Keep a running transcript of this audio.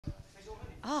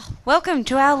Welcome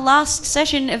to our last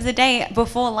session of the day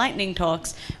before lightning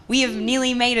talks. We have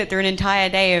nearly made it through an entire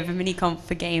day of mini-comp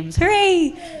for games.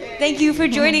 Hooray! Thank you for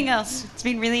joining us. It's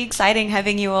been really exciting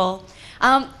having you all.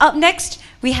 Up next,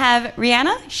 we have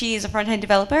Rhiana. She is a front-end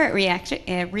developer at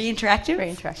Reinteractive.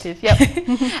 Reinteractive, yep.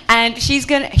 And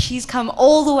she's come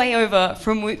all the way over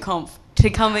from WootConf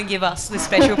to come and give us this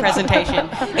special presentation.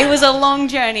 It was a long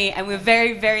journey, and we're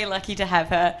very, very lucky to have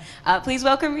her. Please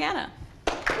welcome Rhiana.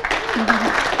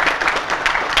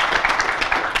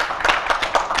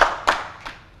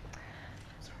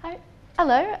 Hi.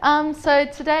 Hello. So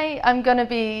today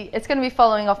it's going to be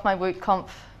following off my WootConf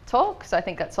talk, so I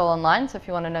think that's all online, so if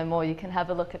you want to know more you can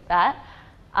have a look at that.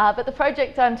 But the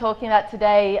project I'm talking about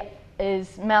today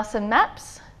is Mouse and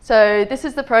Maps. So this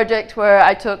is the project where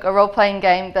I took a role-playing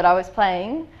game that I was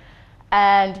playing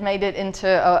and made it into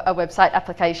a website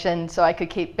application so I could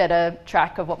keep better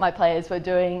track of what my players were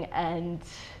doing, and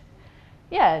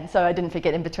so I didn't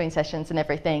forget in between sessions and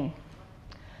everything.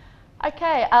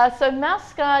 Okay, so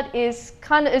Mouse Guard is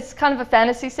kind of a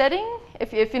fantasy setting.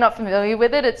 If you're not familiar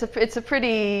with it, it's a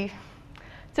pretty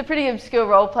obscure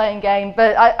role-playing game,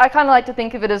 but I kind of like to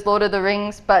think of it as Lord of the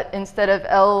Rings, but instead of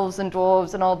elves and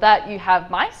dwarves and all that, you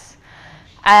have mice.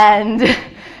 And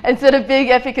instead of big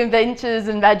epic adventures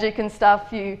and magic and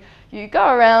stuff, you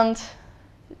go around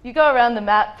the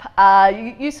map.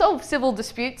 You solve civil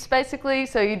disputes, basically,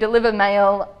 so you deliver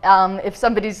mail. If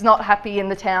somebody's not happy in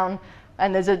the town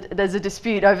and there's a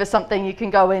dispute over something, you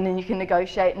can go in and you can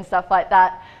negotiate and stuff like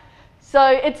that.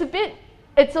 So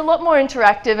it's a lot more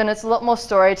interactive, and it's a lot more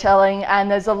storytelling, and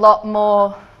there's a lot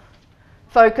more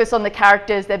focus on the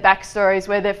characters, their backstories,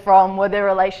 where they're from, where their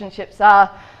relationships are.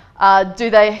 Do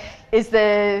their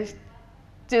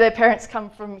parents come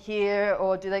from here,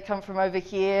 or do they come from over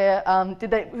here?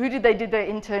 Who did they do their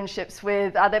internships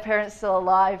with? Are their parents still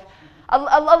alive? A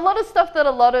lot of stuff that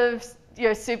a lot of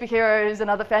superheroes and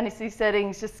other fantasy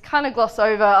settings just kind of gloss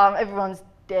over. Everyone's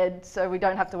dead, so we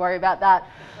don't have to worry about that.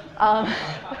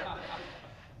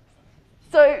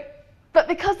 But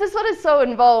because this one is so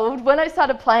involved, when I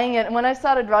started playing it and when I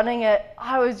started running it,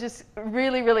 I was just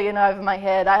really, really in over my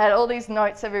head. I had all these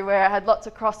notes everywhere. I had lots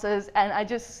of crosses, and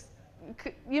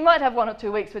you might have 1 or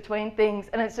 2 weeks between things,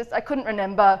 and I couldn't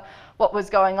remember what was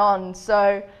going on.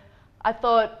 So I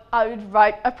thought I would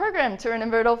write a program to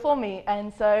remember it all for me,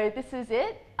 and so this is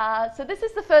it. So this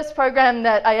is the first program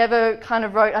that I ever kind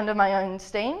of wrote under my own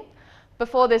steam.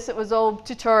 Before this, it was all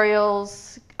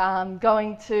tutorials,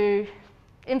 going to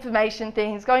information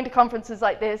things, going to conferences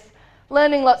like this,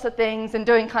 learning lots of things and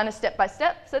doing kind of step by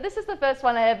step. So this is the first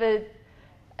one I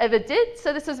ever did.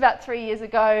 So this was about 3 years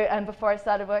ago, and before I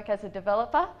started work as a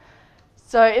developer.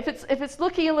 So if it's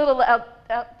looking a little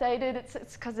outdated,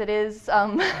 it's because it is.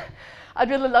 I'd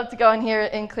really love to go in here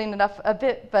and clean it up a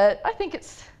bit, but I think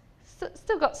it's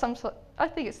still got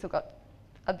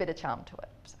a bit of charm to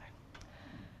it.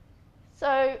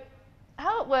 So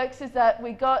how it works is that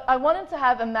I wanted to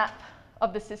have a map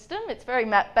of the system. It's very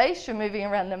map-based. You're moving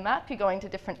around the map. You're going to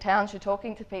different towns. You're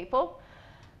talking to people.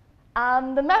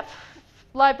 The map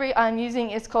library I'm using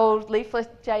is called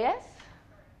Leaflet.js.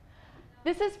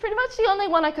 This is pretty much the only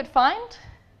one I could find,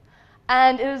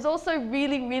 and it is also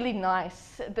really, really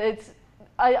nice.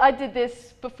 I did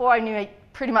this before I knew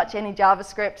pretty much any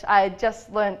JavaScript. I had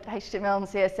just learned HTML and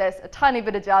CSS, a tiny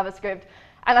bit of JavaScript,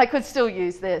 and I could still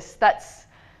use this. That's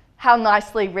how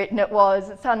nicely written it was.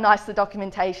 It's how nice the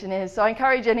documentation is. So I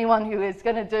encourage anyone who is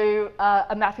going to do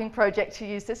a mapping project to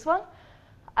use this one.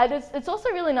 It's also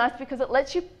really nice because it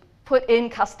lets you put in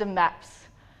custom maps.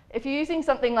 If you're using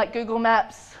something like Google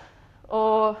Maps,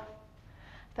 or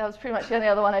that was pretty much the only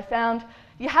other one I found,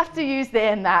 you have to use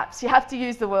their maps. You have to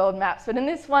use the world maps. But in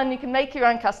this one, you can make your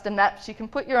own custom maps. You can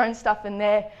put your own stuff in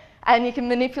there, and you can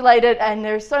manipulate it, and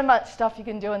there's so much stuff you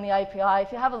can do in the API.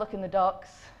 If you have a look in the docs,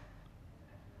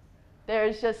 there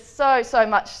is just so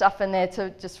much stuff in there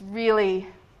to just really...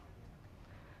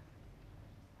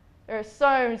 There are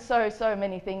so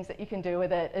many things that you can do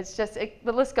with it. It's just,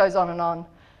 the list goes on,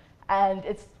 and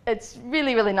it's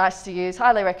really, really nice to use.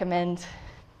 Highly recommend.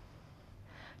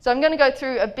 So I'm going to go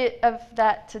through a bit of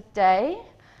that today.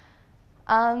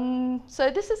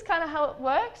 So this is kind of how it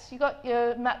works. You got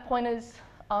your map pointers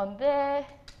on there.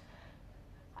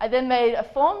 I then made a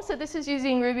form. So this is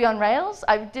using Ruby on Rails.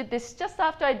 I did this just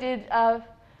after I did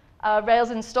Rails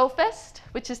Install Fest,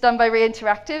 which is done by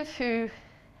Reinteractive, who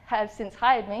have since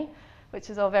hired me,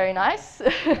 which is all very nice.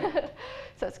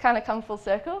 So it's kind of come full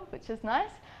circle, which is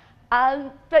nice.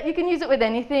 But you can use it with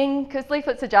anything, because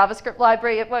Leaflet's a JavaScript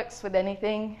library. It works with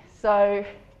anything. So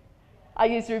I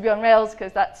use Ruby on Rails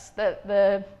because that's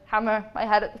the hammer I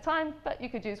had at the time, but you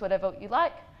could use whatever you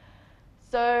like.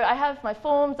 So I have my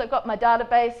forms, I've got my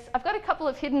database. I've got a couple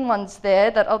of hidden ones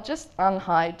there that I'll just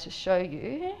unhide to show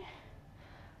you.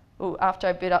 Ooh, after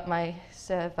I boot up my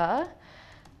server.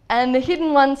 And the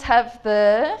hidden ones have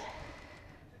the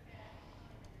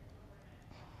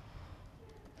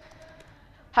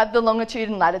longitude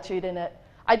and latitude in it.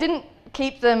 I didn't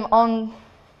keep them on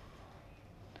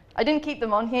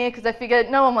here because I figured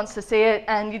no one wants to see it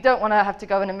and you don't want to have to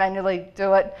go in and manually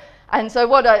do it. And so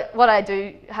what I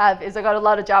do have is I've got a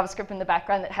lot of JavaScript in the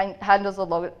background that handles the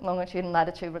longitude and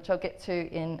latitude, which I'll get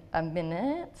to in a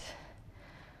minute.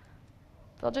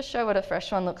 I'll just show what a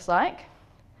fresh one looks like.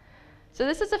 So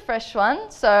this is a fresh one.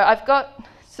 So I've got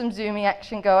some zooming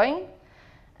action going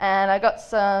and I got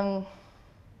some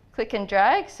click and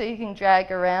drag, so you can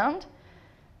drag around.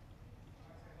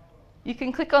 You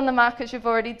can click on the markers you've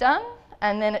already done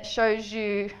and then it shows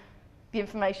you the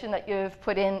information that you've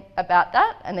put in about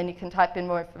that, and then you can type in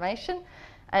more information.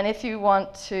 And if you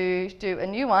want to do a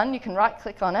new one, you can right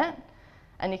click on it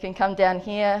and you can come down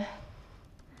here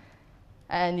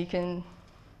and you can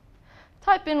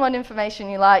type in what information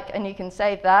you like and you can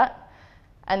save that.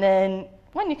 And then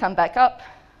when you come back up,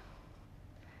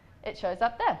 it shows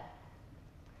up there.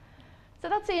 So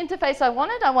that's the interface I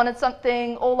wanted. I wanted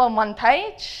something all on one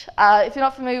page. If you're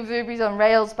not familiar with Ruby's on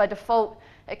Rails, by default,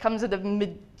 it comes with a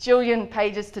bajillion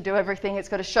pages to do everything. It's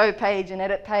got a show page, an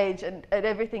edit page, and an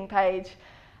everything page.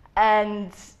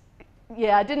 And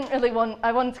yeah,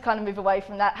 I wanted to kind of move away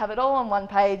from that, have it all on one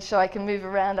page so I can move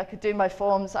around, I could do my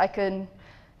forms,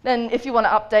 then if you want to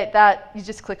update that, you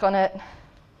just click on it.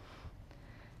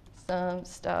 Some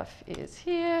stuff is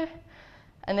here.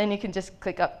 And then you can just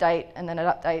click update and then it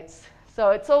updates.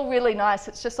 So it's all really nice.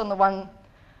 It's just on the one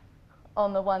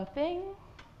thing.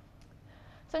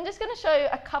 So I'm just going to show you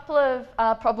a couple of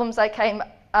problems I came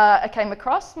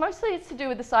across. Mostly it's to do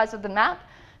with the size of the map.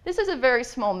 This is a very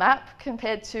small map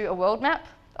compared to a world map,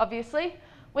 obviously.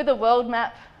 With a world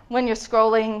map, when you're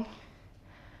scrolling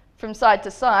from side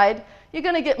to side, you're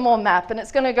going to get more map and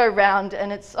it's going to go round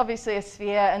and it's obviously a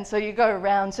sphere and so you go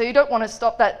around. So you don't want to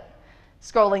stop that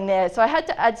scrolling there. So I had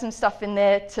to add some stuff in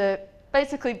there to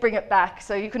basically bring it back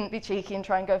so you couldn't be cheeky and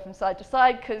try and go from side to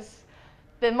side because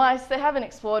they're mice, they haven't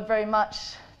explored very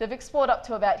much. They've explored up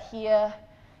to about here.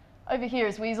 Over here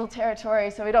is weasel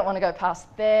territory, so we don't want to go past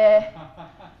there.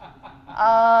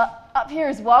 Up here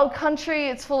is wild country.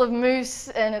 It's full of moose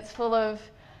and it's full of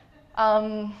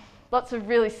lots of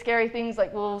really scary things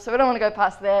like wolves, so we don't want to go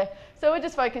past there. So we're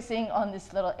just focusing on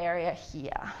this little area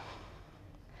here.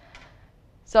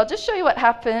 So I'll just show you what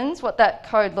happens, what that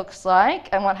code looks like,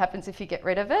 and what happens if you get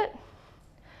rid of it.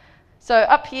 So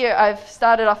up here, I've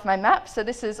started off my map. So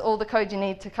this is all the code you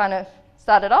need to kind of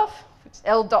start it off. It's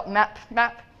l.map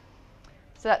map.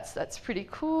 So that's pretty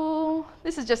cool.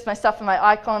 This is just my stuff for my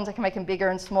icons. I can make them bigger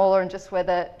and smaller and just where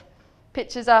the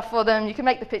pictures are for them. You can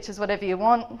make the pictures whatever you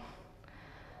want.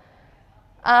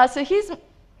 So here's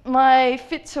my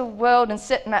fit to world and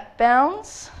set map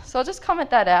bounds. So I'll just comment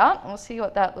that out and we'll see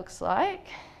what that looks like.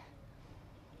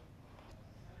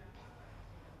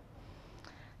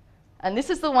 And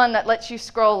this is the one that lets you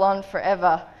scroll on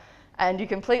forever and you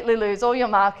completely lose all your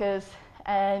markers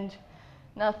and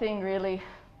nothing really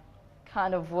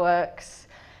kind of works.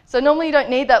 So normally you don't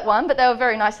need that one, but they were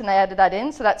very nice and they added that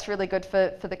in, so that's really good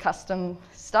for the custom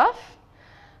stuff.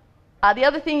 The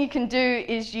other thing you can do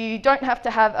is you don't have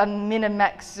to have a min and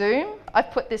max zoom.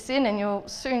 I've put this in and you'll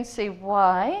soon see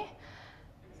why.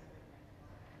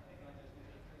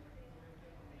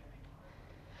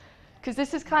 Because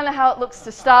this is kind of how it looks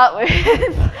to start with.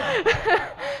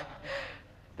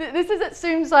 This is at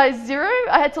zoom size 0.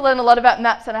 I had to learn a lot about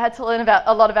maps and I had to learn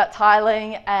a lot about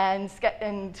tiling and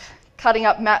cutting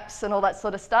up maps and all that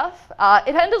sort of stuff.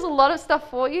 It handles a lot of stuff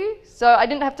for you, so I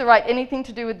didn't have to write anything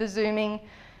to do with the zooming.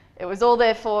 It was all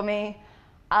there for me.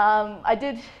 I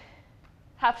did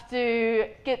have to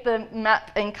get the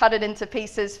map and cut it into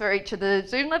pieces for each of the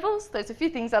zoom levels. There's a few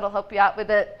things that'll help you out with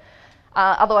it.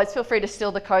 Otherwise, feel free to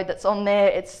steal the code that's on there.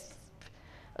 It's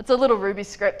a little Ruby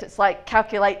script. It's like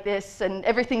calculate this, and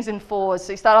everything's in 4s.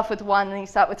 So you start off with 1, then you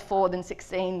start with 4, then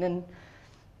 16, then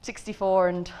 64,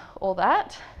 and all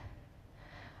that.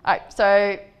 All right,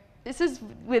 so this is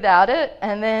without it,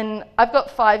 and then I've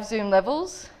got 5 zoom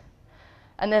levels,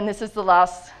 and then this is the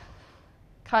last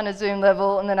kind of zoom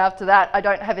level, and then after that, I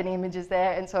don't have any images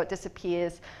there, and so it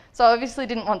disappears. So I obviously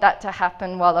didn't want that to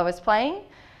happen while I was playing.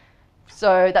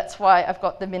 So that's why I've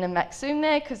got the min and max zoom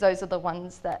there, because those are the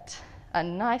ones that are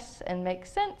nice and make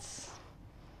sense.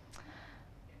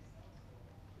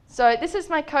 So this is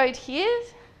my code here.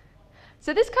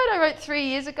 So this code I wrote 3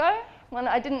 years ago when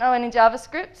I didn't know any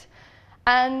JavaScript.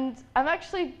 And I'm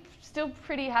actually still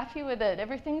pretty happy with it.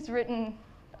 Everything's written,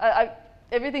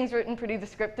 everything's written pretty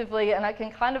descriptively, and I can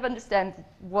kind of understand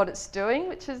what it's doing,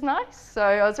 which is nice. So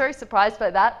I was very surprised by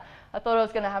that. I thought I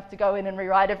was going to have to go in and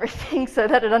rewrite everything so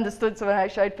that it understood, so when I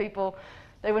showed people,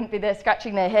 they wouldn't be there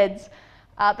scratching their heads.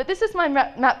 But this is my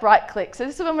map right click. So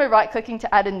this is when we're right clicking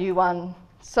to add a new one.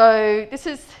 So this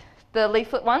is the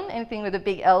leaflet one. Anything with a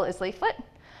big L is leaflet.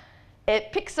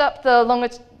 It picks up the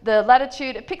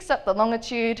latitude, it picks up the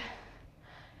longitude.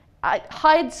 It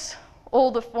hides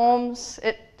all the forms.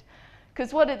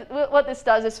 Because what this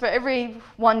does is for every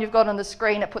one you've got on the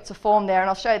screen, it puts a form there, and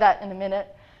I'll show that in a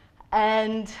minute.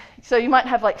 And so you might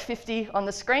have like 50 on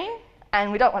the screen,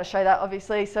 and we don't want to show that,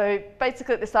 obviously. So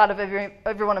basically at the start of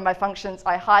every one of my functions,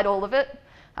 I hide all of it,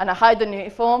 and I hide the new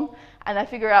form, and I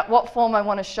figure out what form I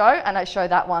want to show, and I show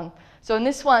that one. So in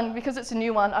this one, because it's a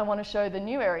new one, I want to show the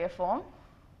new area form.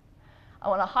 I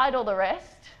want to hide all the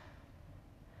rest.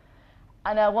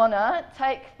 And I want to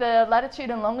take the latitude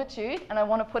and longitude, and I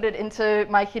want to put it into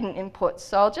my hidden inputs.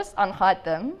 So I'll just unhide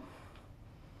them.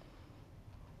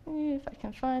 If I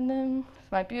can find them,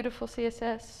 my beautiful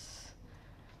CSS.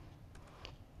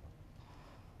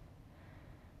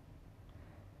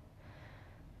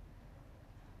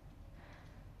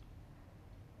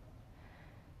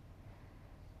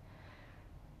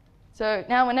 So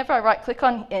now whenever I right click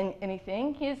on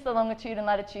anything, here's the longitude and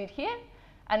latitude here,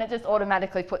 and it just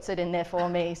automatically puts it in there for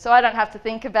me. So I don't have to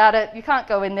think about it. You can't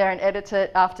go in there and edit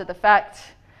it after the fact.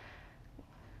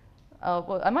 Oh,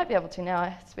 well, I might be able to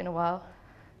now. It's been a while.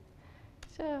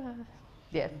 So,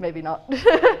 yeah, maybe not.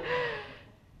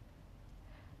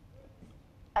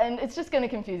 And it's just going to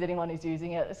confuse anyone who's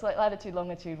using it. It's like latitude,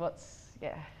 longitude,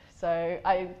 yeah. So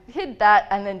I hid that,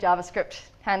 and then JavaScript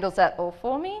handles that all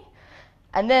for me.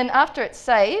 And then after it's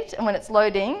saved, and when it's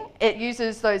loading, it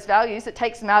uses those values, it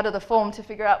takes them out of the form to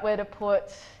figure out where to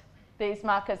put these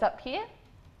markers up here.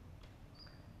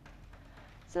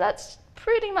 So that's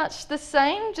pretty much the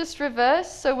same, just reverse.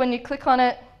 So when you click on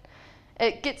it,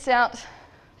 it gets out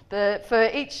for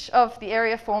each of the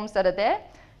area forms that are there,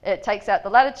 it takes out the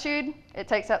latitude, it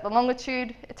takes out the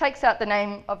longitude, it takes out the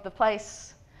name of the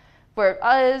place where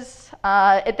it is.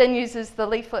 It then uses the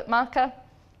leaflet marker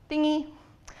thingy,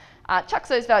 chucks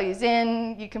those values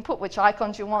in. You can put which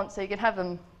icons you want, so you can have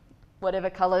them whatever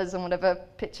colors and whatever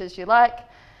pictures you like.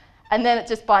 And then it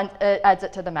just adds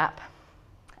it to the map.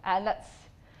 And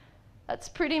that's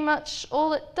pretty much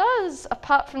all it does,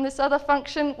 apart from this other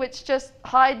function, which just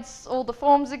hides all the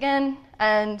forms again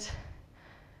and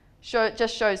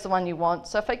just shows the one you want.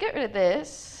 So if I get rid of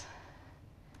this,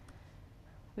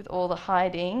 with all the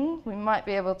hiding, we might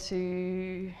be able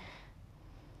to,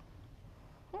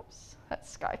 oops,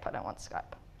 that's Skype, I don't want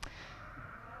Skype.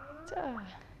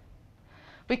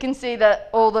 We can see that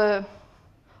all the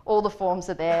forms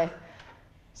are there.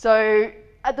 So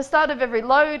at the start of every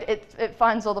load, it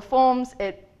finds all the forms,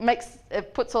 it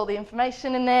puts all the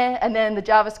information in there, and then the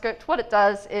JavaScript, what it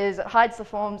does is it hides the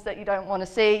forms that you don't want to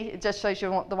see. It just shows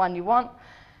you the one you want.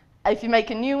 If you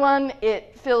make a new one,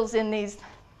 it fills in these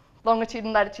longitude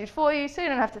and latitude for you, so you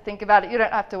don't have to think about it, you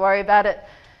don't have to worry about it.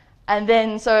 And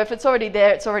then, so if it's already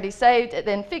there, it's already saved, it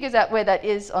then figures out where that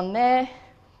is on there,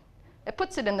 it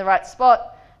puts it in the right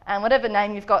spot, and whatever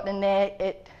name you've got in there,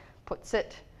 it puts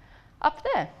it up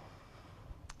there.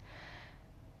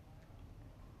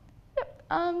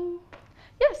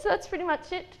 Yeah, so that's pretty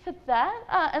much it for that.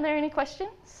 Are there any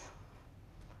questions?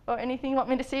 Or anything you want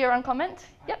me to see or uncomment?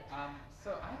 Yep.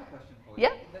 So I have a question for you.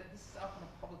 Yeah. This is up on a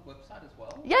public website as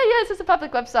well? Yeah, this is a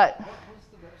public website. What is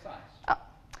the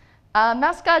website?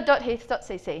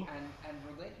 mouseguard.heath.cc. And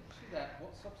related to that,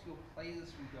 what stops your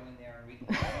players from going there and reading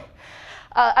the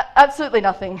code? Absolutely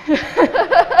nothing.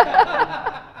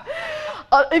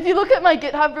 If you look at my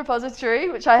GitHub repository,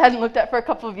 which I hadn't looked at for a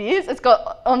couple of years, it's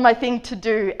got on my thing to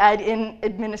do, add in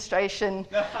administration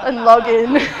and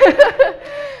login.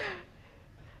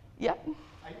 Yeah.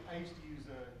 I used to use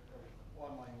an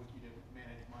online wiki to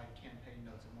manage my campaign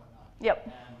notes and whatnot. Yep.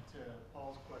 And to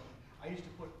Paul's question, I used to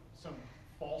put some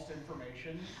false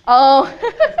information. Oh.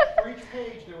 For each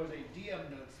page, there was a DM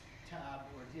notes tab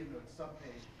or a DM notes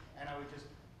subpage, and I would just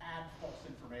add false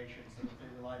information so that they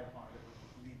relied upon it. It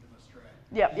would lead them astray.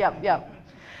 Yep.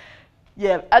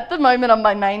 Yeah, at the moment on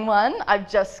my main one, I've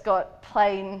just got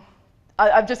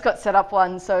I've just got set up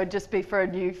one, so it'd just be for a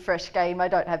new, fresh game. I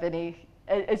don't have any.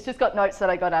 It's just got notes that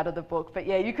I got out of the book. But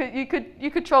yeah, you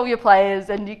could troll your players,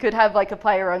 and you could have like a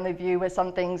player-only view where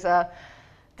some things are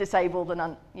disabled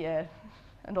and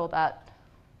and all that.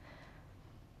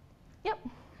 Yep.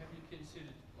 Have you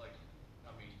considered, like,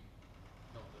 I mean,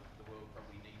 not that the world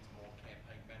probably needs more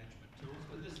campaign management tools,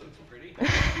 but this looks pretty.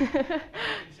 Have you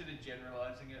considered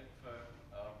generalizing it for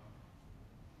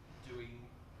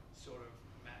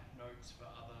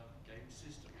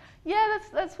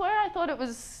that's where I thought it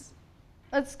was.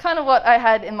 That's kind of what I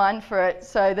had in mind for it.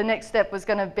 So the next step was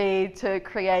going to be to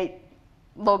create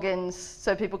logins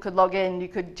so people could log in. You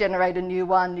could generate a new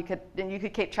one. You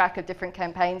could keep track of different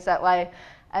campaigns that way,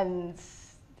 and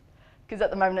because at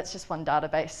the moment it's just one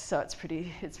database, so it's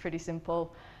pretty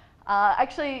simple.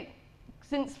 Actually,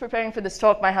 since preparing for this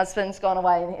talk, my husband's gone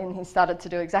away and he started to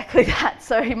do exactly that.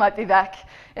 So he might be back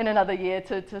in another year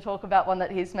to talk about one that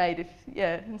he's made,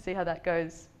 and see how that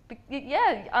goes. But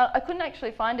I couldn't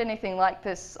actually find anything like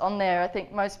this on there. I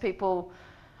think most people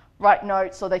write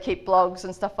notes or they keep blogs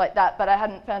and stuff like that, but I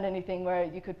hadn't found anything where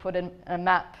you could put in a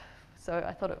map. So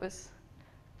I thought it was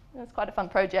quite a fun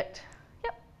project.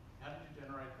 Yep. How did you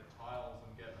generate the tiles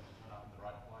and get them to turn up in the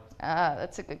right place?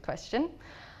 That's a good question.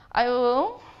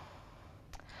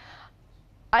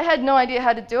 I had no idea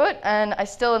how to do it, and I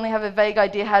still only have a vague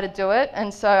idea how to do it,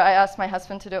 and so I asked my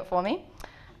husband to do it for me.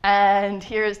 And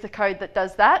here is the code that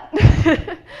does that.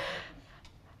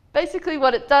 Basically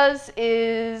what it does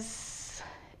is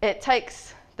it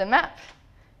takes the map,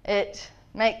 it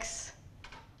makes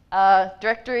a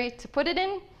directory to put it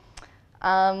in.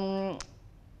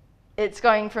 It's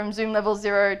going from zoom level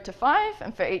 0 to 5,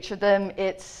 and for each of them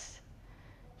it's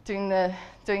doing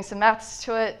some maths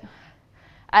to it.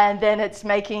 And then it's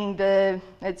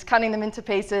cutting them into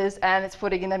pieces and it's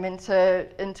putting them into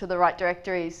the right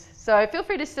directories. So feel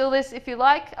free to steal this if you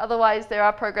like. Otherwise, there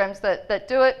are programs that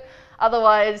do it.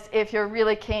 Otherwise, if you're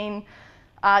really keen,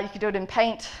 you could do it in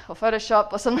Paint or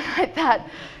Photoshop or something like that.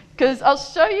 Because I'll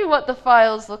show you what the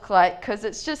files look like, because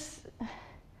it's just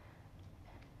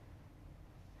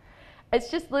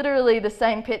literally the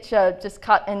same picture, just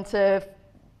cut into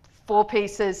 4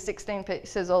 pieces, 16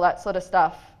 pieces, all that sort of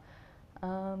stuff.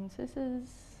 So this is,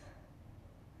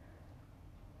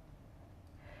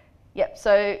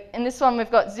 so in this one we've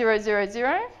got 0, 0,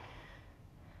 0,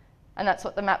 and that's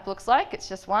what the map looks like, it's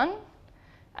just 1.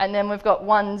 And then we've got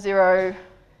 1, 0,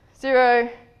 0,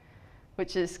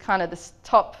 which is kind of this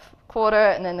top quarter,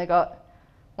 and then they've got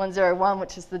 1, 0, 1,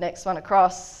 which is the next one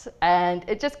across, and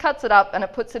it just cuts it up and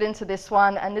it puts it into this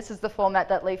one, and this is the format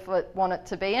that Leaflet want it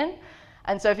to be in.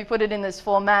 And so if you put it in this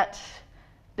format,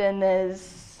 then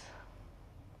there's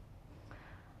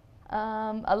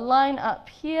a line up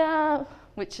here,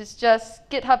 which is just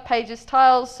GitHub Pages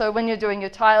tiles. So when you're doing your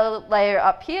tile layer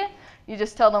up here, you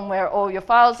just tell them where all your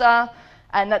files are,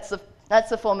 and that's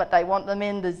the format they want them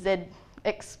in, the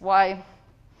ZXY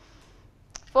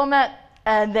format,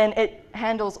 and then it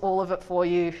handles all of it for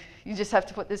you. You just have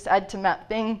to put this add to map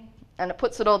thing, and it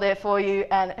puts it all there for you,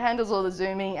 and it handles all the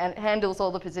zooming, and it handles all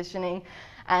the positioning,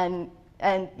 and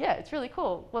yeah, it's really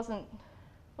cool. Wasn't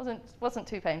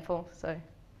too painful. So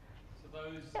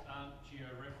Those aren't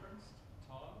geo-referenced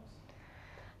tiles?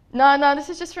 No, this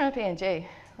is just from a PNG.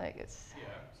 Like it's. Yeah.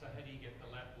 So how do you get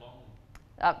the lat long?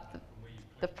 The, From where you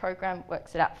the click? program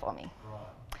works it out for me. Right.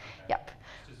 Okay. Yep.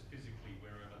 It's just physically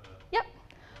wherever the. Yep.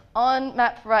 On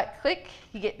map right click,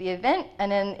 you get the event,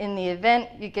 and then in the event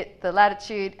you get the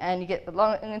latitude and you get the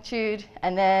longitude,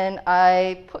 and then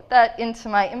I put that into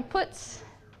my inputs.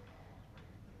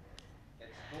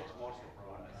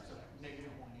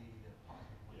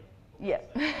 Yeah.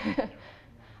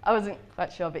 I wasn't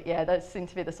quite sure, but yeah, those seem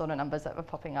to be the sort of numbers that were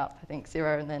popping up. I think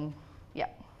 0 and then, yeah.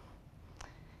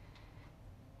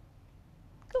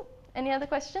 Cool. Any other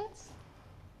questions?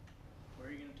 Where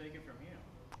are you going to take it from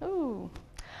here? Ooh.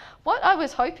 What I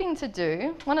was hoping to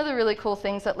do, one of the really cool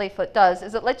things that Leaflet does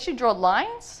is it lets you draw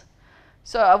lines.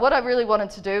 So what I really wanted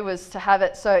to do was to have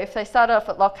it so if they start off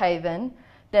at Lockhaven,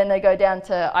 then they go down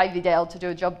to Ivydale to do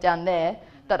a job down there,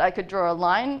 that I could draw a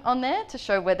line on there to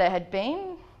show where they had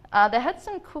been. They had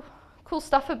some cool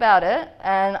stuff about it,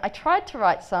 and I tried to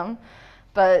write some,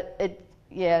 but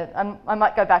I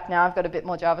might go back now. I've got a bit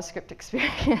more JavaScript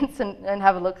experience and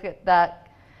have a look at that,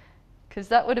 because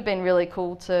that would have been really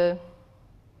cool to.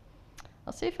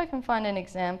 I'll see if I can find an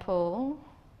example.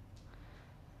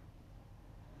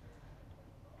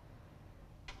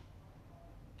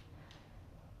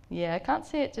 Yeah, I can't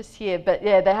see it just here, but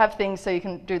yeah, they have things so you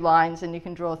can do lines and you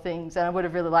can draw things, and I would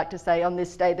have really liked to say on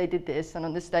this day they did this and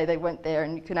on this day they went there,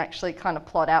 and you can actually kind of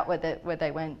plot out where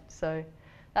they went. So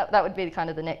that would be kind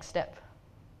of the next step.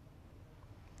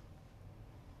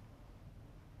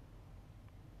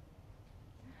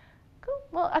 Cool.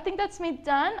 Well, I think that's me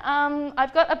done.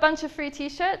 I've got a bunch of free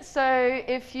t-shirts, so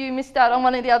if you missed out on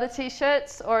one of the other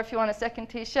t-shirts, or if you want a second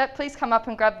t-shirt, please come up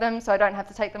and grab them so I don't have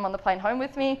to take them on the plane home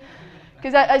with me.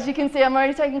 Because as you can see, I'm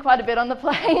already taking quite a bit on the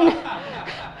plane.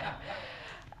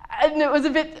 And it was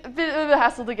a bit of a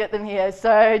hassle to get them here.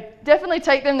 So definitely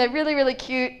take them. They're really, really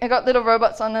cute. I've got little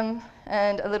robots on them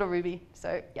and a little Ruby.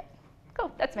 So yeah,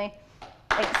 cool, that's me.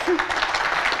 Thanks.